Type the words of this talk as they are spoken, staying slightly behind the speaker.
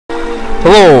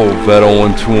Hello,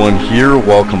 VIII here,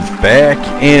 welcome back,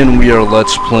 and we are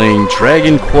Let's Playing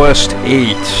Dragon Quest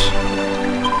VIII.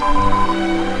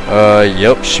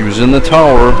 Yep, she was in the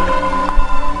tower.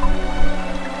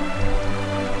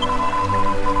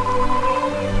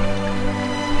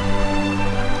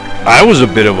 I was a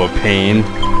bit of a pain.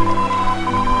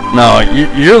 No,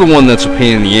 you're the one that's a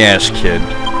pain in the ass, kid.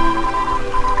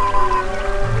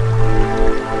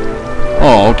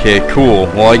 Oh, okay, cool.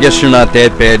 Well, I guess you're not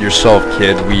that bad yourself,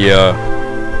 kid. We,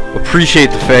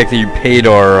 appreciate the fact that you paid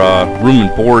our, room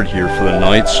and board here for the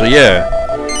night, so yeah.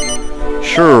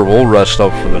 Sure, we'll rest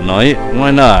up for the night. Why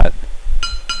not?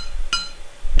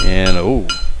 And, oh,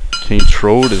 King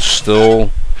Trode is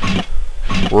still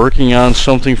working on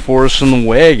something for us in the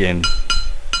wagon.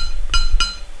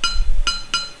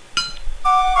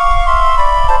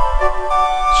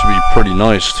 Should be pretty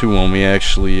nice, too, when we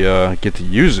actually, get to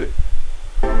use it.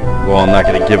 Well, I'm not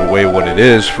going to give away what it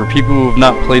is for people who have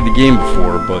not played the game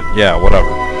before, but yeah, whatever.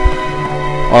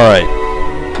 Alright.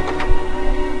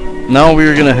 Now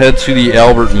we're going to head to the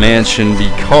Albert Mansion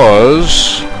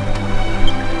because...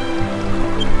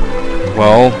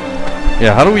 well,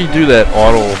 yeah, how do we do that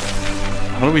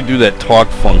how do we do that talk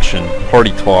function?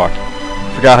 Party talk.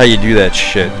 Forgot how you do that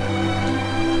shit.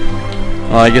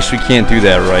 I guess we can't do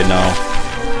that right now.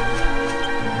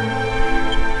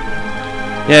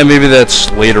 Yeah, maybe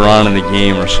that's later on in the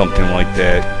game or something like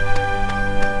that.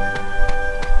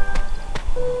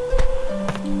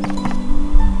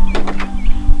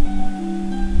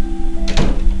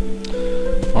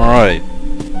 Alright.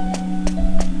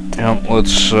 Yeah,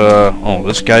 let's, oh,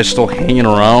 this guy's still hanging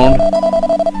around.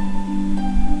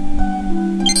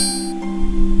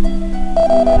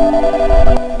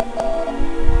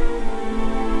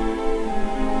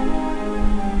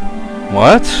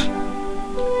 What?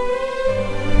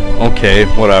 Okay,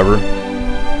 whatever.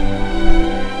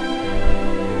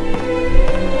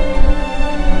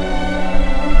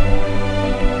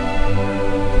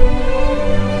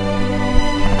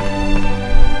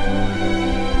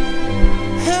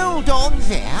 Hold on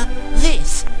there.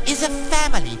 This is a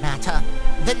family matter.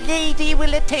 The lady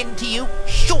will attend to you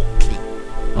shortly.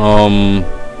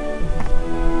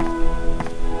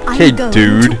 Hey, I'm going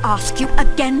dude. to ask you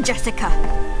again, Jessica.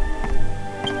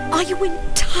 Are you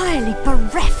entirely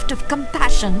bereft of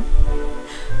compassion?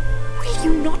 Will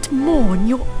you not mourn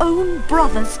your own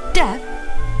brother's death?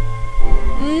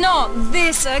 Not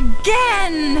this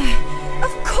again!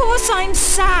 Of course I'm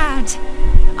sad.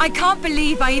 I can't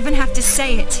believe I even have to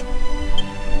say it.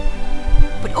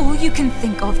 But all you can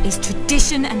think of is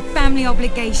tradition and family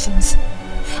obligations.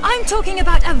 I'm talking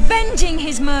about avenging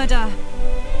his murder.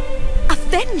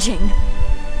 Avenging?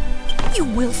 You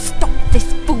will stop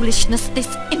this foolishness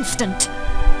this instant.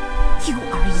 You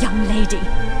are a young lady,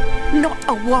 not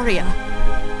a warrior.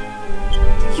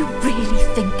 You really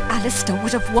think Alistair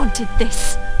would have wanted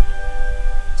this?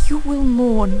 You will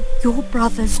mourn your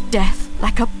brother's death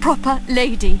like a proper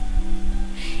lady.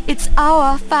 It's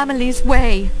our family's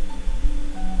way.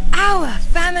 Our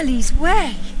family's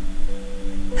way?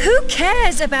 Who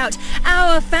cares about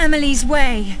our family's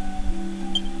way?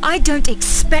 I don't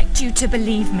expect you to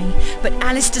believe me, but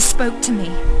Alistair spoke to me.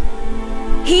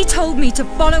 He told me to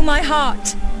follow my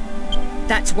heart.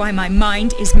 That's why my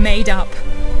mind is made up.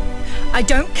 I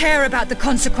don't care about the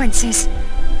consequences.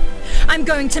 I'm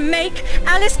going to make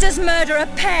Alistair's murderer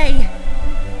pay.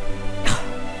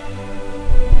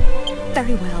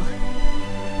 Very well.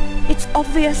 It's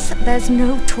obvious there's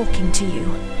no talking to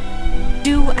you.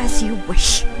 Do as you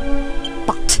wish.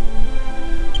 But,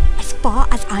 as far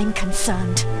as I'm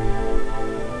concerned,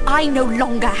 I no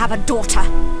longer have a daughter.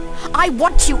 I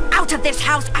want you out of this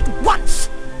house at once!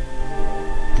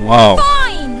 Wow.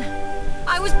 Fine!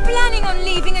 I was planning on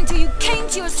leaving until you came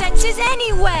to your senses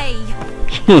anyway!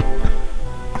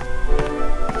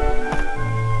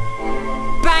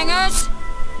 Bangers!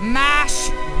 Mash!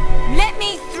 Let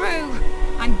me through!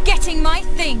 I'm getting my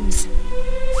things!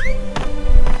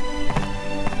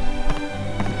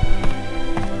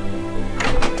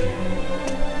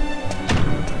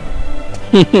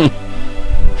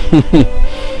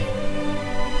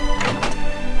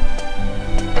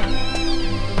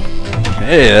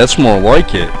 Hey, that's more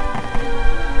like it.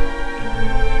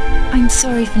 I'm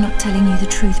sorry for not telling you the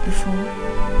truth before.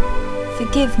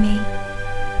 Forgive me.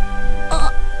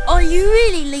 Are you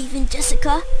really leaving,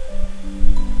 Jessica?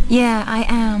 Yeah, I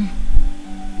am.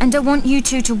 And I want you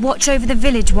two to watch over the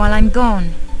village while I'm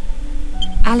gone.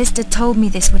 Alistair told me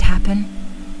this would happen.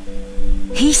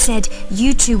 He said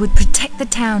you two would protect the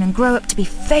town and grow up to be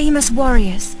famous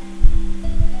warriors.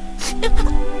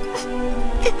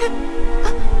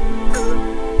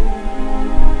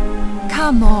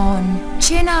 Come on,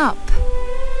 chin up.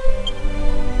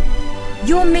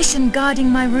 Your mission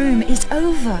guarding my room is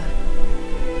over.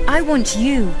 I want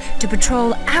you to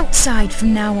patrol outside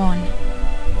from now on.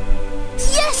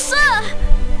 Yes, sir!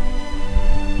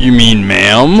 You mean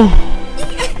ma'am?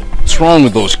 What's wrong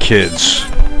with those kids?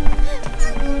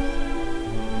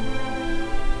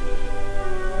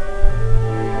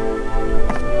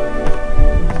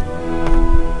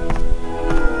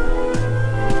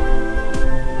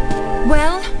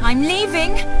 Well, I'm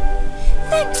leaving.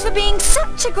 Thanks for being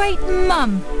such a great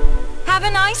mum. Have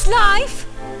a nice life.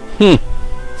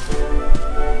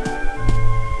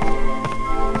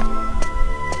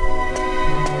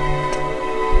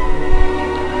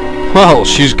 Well,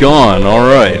 she's gone.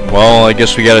 Alright. Well, I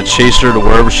guess we gotta chase her to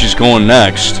wherever she's going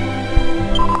next.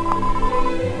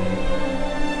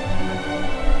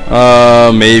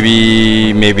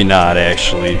 Maybe not,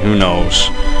 actually. Who knows?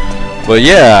 But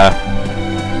yeah,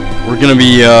 we're gonna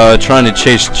be trying to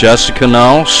chase Jessica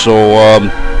now, so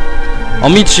I'll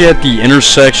meet you at the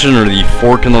intersection, or the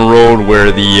fork in the road,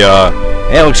 where the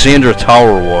Alexandra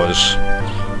Tower was.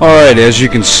 Alright, as you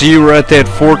can see, we're at that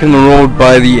fork in the road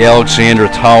by the Alexandra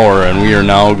Tower, and we are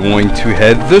now going to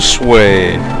head this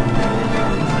way.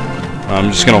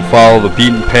 I'm just going to follow the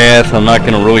beaten path. I'm not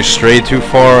going to really stray too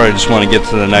far. I just want to get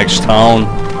to the next town.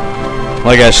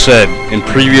 Like I said, in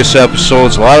previous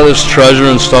episodes, a lot of this treasure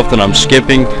and stuff that I'm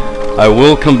skipping, I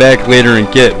will come back later and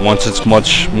get once it's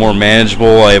much more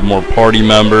manageable. I have more party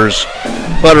members,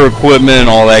 better equipment,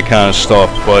 all that kind of stuff,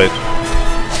 but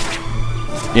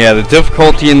yeah, the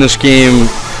difficulty in this game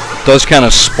does kind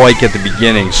of spike at the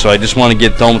beginning, so I just want to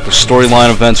get done with the storyline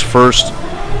events first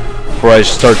before I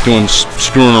start doing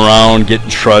screwing around, getting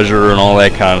treasure and all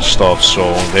that kind of stuff.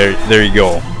 So there you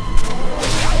go.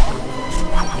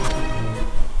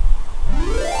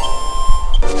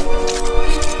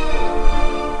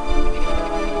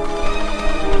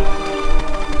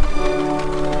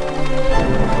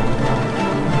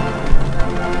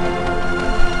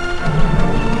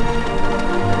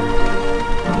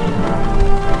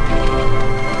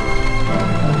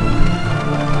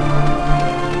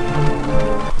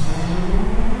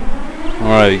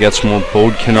 Alright, we got some more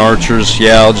Bodkin archers.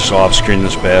 Yeah, I'll just off-screen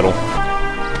this battle.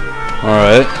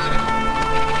 Alright.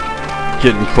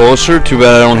 Getting closer. Too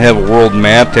bad I don't have a world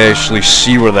map to actually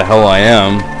see where the hell I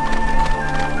am.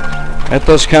 That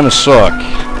does kind of suck.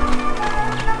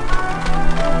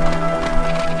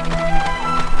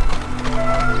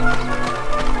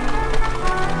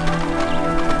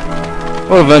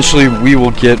 But eventually we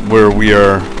will get where we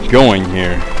are going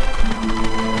here.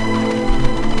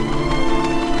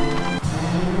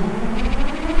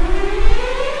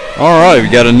 Alright, we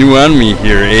got a new enemy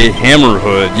here, a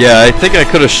Hammerhood. Yeah, I think I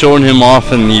could have shown him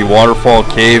off in the waterfall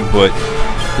cave, but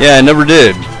yeah, I never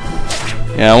did.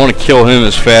 Yeah, I want to kill him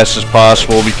as fast as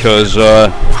possible because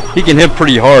he can hit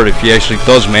pretty hard if he actually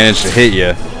does manage to hit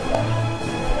you.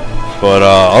 But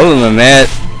other than that,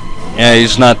 yeah,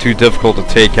 he's not too difficult to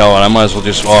take out, and I might as well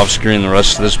just off-screen the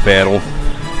rest of this battle.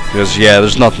 Because, yeah,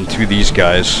 there's nothing to these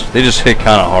guys. They just hit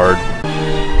kind of hard.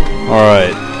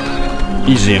 Alright,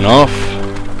 easy enough.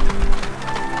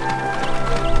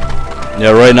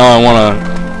 Yeah, right now I want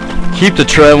to keep the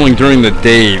traveling during the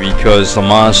day because the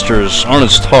monsters aren't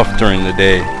as tough during the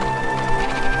day.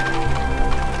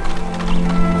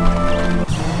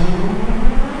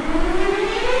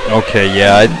 Okay,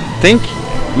 yeah, I think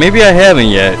maybe I haven't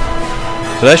yet.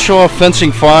 Did I show off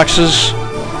fencing foxes?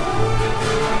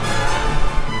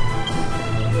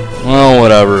 Well,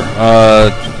 whatever.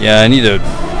 Yeah, I need to...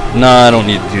 Nah, I don't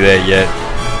need to do that yet.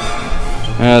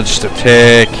 Just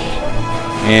attack.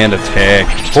 And attack.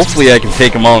 Hopefully I can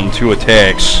take them out in 2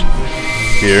 attacks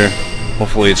here.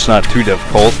 Hopefully it's not too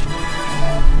difficult.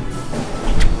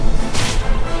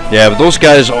 Yeah, but those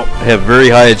guys have very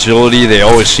high agility. They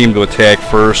always seem to attack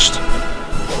first.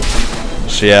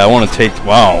 So yeah, I want to take...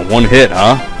 Wow, 1 hit,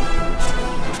 huh?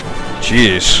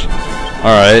 Jeez.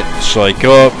 Alright, so I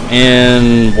go up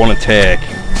and 1 attack.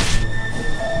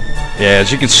 Yeah,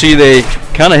 as you can see, they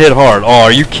kind of hit hard. Oh,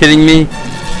 are you kidding me?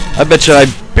 I bet you I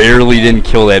barely didn't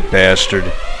kill that bastard.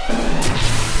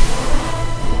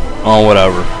 Oh,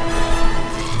 whatever.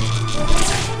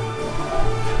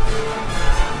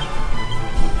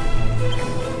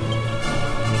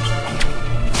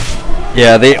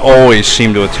 Yeah, they always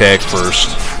seem to attack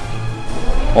first.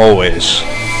 Always.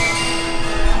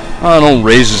 Oh, don't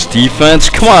raise his defense.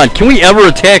 Come on, can we ever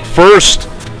attack first?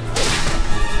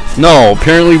 No,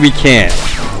 apparently we can't.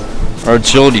 Our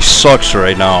agility sucks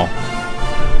right now.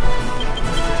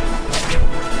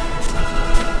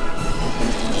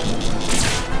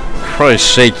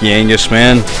 Christ's sake, Yangus,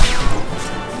 man.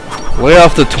 Lay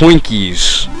off the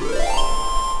Twinkies.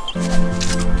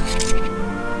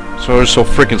 So they're so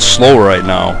freaking slow right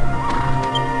now.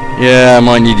 Yeah, I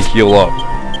might need to heal up.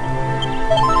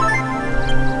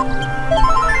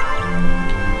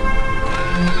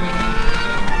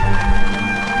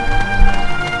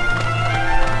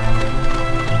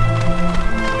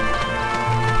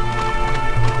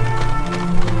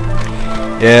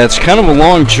 Yeah, it's kind of a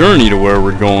long journey to where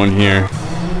we're going here.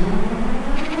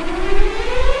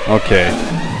 Okay.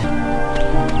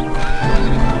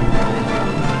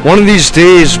 One of these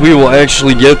days we will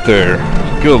actually get there.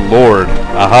 Good lord.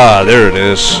 Aha, there it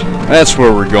is. That's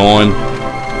where we're going.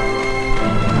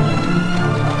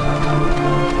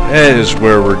 That is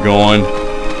where we're going.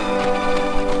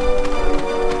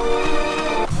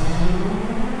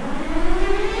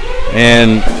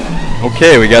 And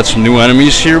okay, we got some new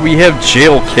enemies here. We have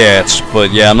jail cats,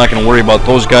 but yeah, I'm not going to worry about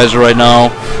those guys right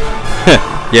now.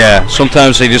 Yeah,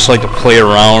 sometimes they just like to play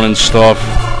around and stuff.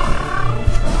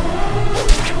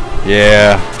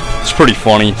 Yeah, it's pretty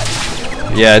funny.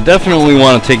 Yeah, I definitely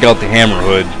want to take out the hammer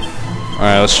hood.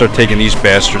 Alright, let's start taking these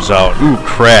bastards out. Ooh,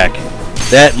 crack.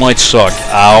 That might suck.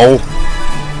 Ow.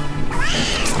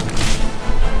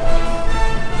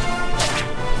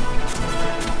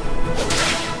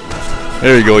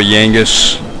 There you go,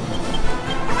 Yangus.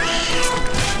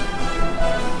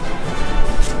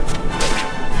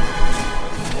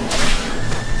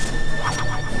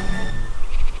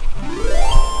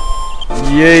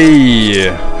 Yay!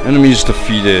 Enemies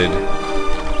defeated.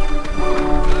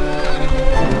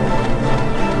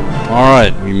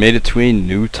 Alright, we made it to a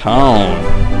new town.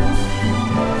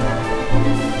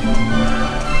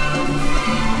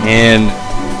 And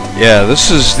yeah, this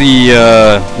is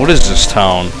the what is this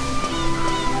town?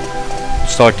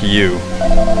 Let's talk to you.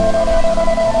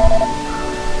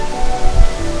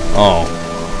 Oh.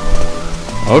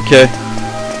 Okay.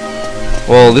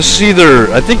 Well, this is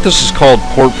either, I think this is called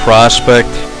Port Prospect.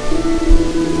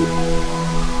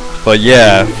 But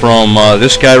yeah, from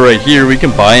this guy right here, we can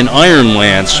buy an Iron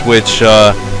Lance, which,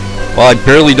 well, I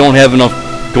barely don't have enough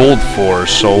gold for,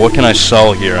 so what can I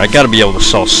sell here? I gotta be able to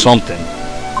sell something.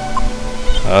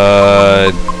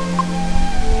 I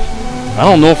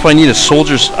don't know if I need a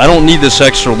soldier's... I don't need this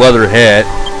extra leather hat.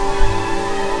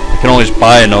 I can always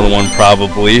buy another one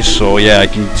probably, so yeah, I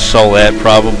can sell that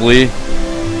probably.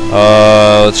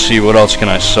 Let's see, what else can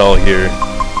I sell here?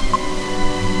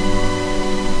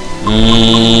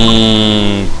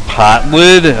 Pot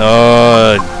lid?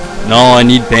 No, I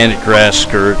need bandit grass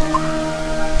skirt.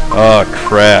 Oh,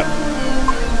 crap.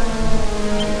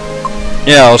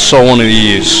 Yeah, I'll sell one of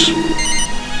these.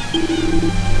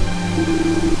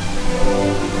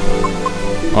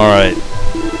 Alright.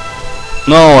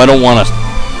 No, I don't want to...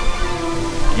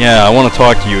 Yeah, I want to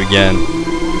talk to you again.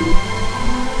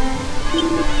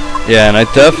 Yeah, and I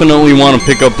definitely want to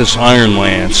pick up this Iron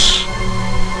Lance.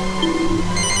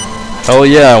 Hell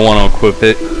yeah, I want to equip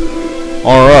it.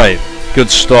 Alright, good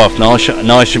stuff. Now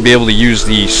I should be able to use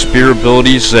the spear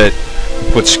abilities that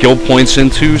put skill points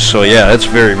into, so yeah, that's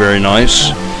very, very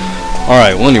nice.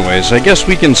 Alright, well anyways, I guess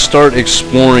we can start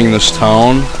exploring this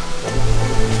town.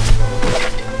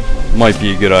 Might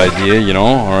be a good idea, you know.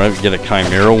 Alright, we get a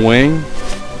Chimera Wing.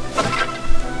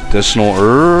 Medicinal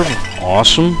Herb.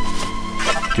 Awesome.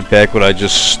 Get back what I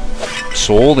just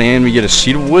sold, and we get a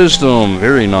Seed of Wisdom.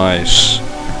 Very nice.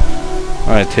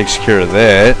 Alright, takes care of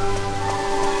that.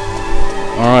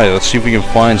 Alright, let's see if we can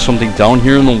find something down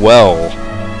here in the well.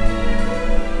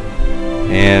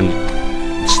 And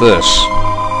it's this.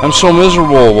 I'm so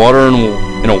miserable. Water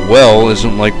in a well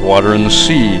isn't like water in the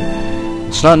sea.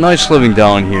 It's not nice living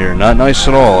down here. Not nice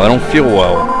at all. I don't feel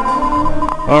well.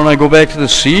 Why don't I go back to the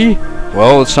sea?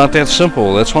 Well, it's not that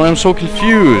simple. That's why I'm so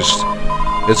confused.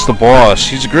 It's the boss.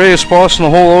 He's the greatest boss in the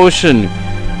whole ocean.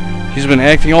 He's been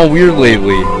acting all weird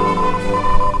lately.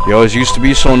 He always used to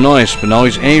be so nice, but now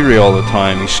he's angry all the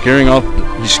time. He's scaring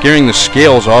the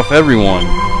scales off everyone.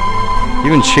 He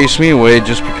even chased me away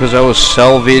just because I was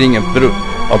salivating a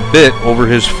bit over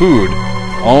his food.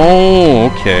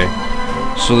 Oh, okay.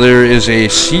 So there is a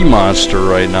sea monster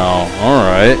right now.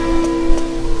 Alright.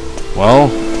 Well,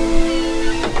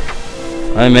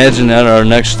 I imagine at our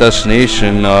next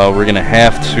destination, we're going to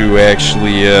have to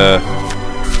actually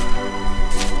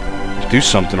do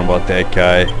something about that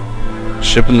guy.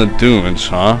 Ship in the dunes,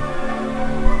 huh?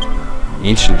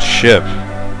 Ancient ship.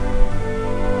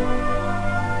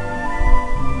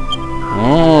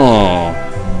 Oh.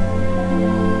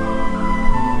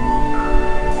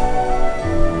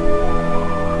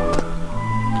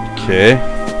 Okay.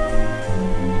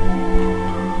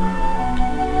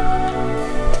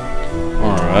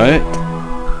 Alright.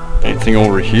 Anything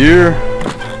over here?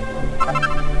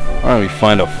 Alright, we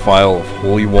find a file of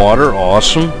holy water.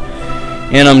 Awesome.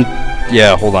 And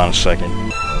yeah, hold on a second.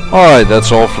 Alright,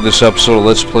 that's all for this episode of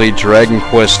Let's Play Dragon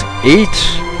Quest VIII.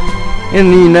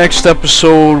 In the next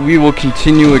episode, we will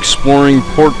continue exploring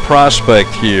Port Prospect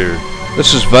here.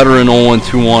 This is Veteran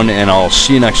 0121, and I'll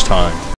see you next time.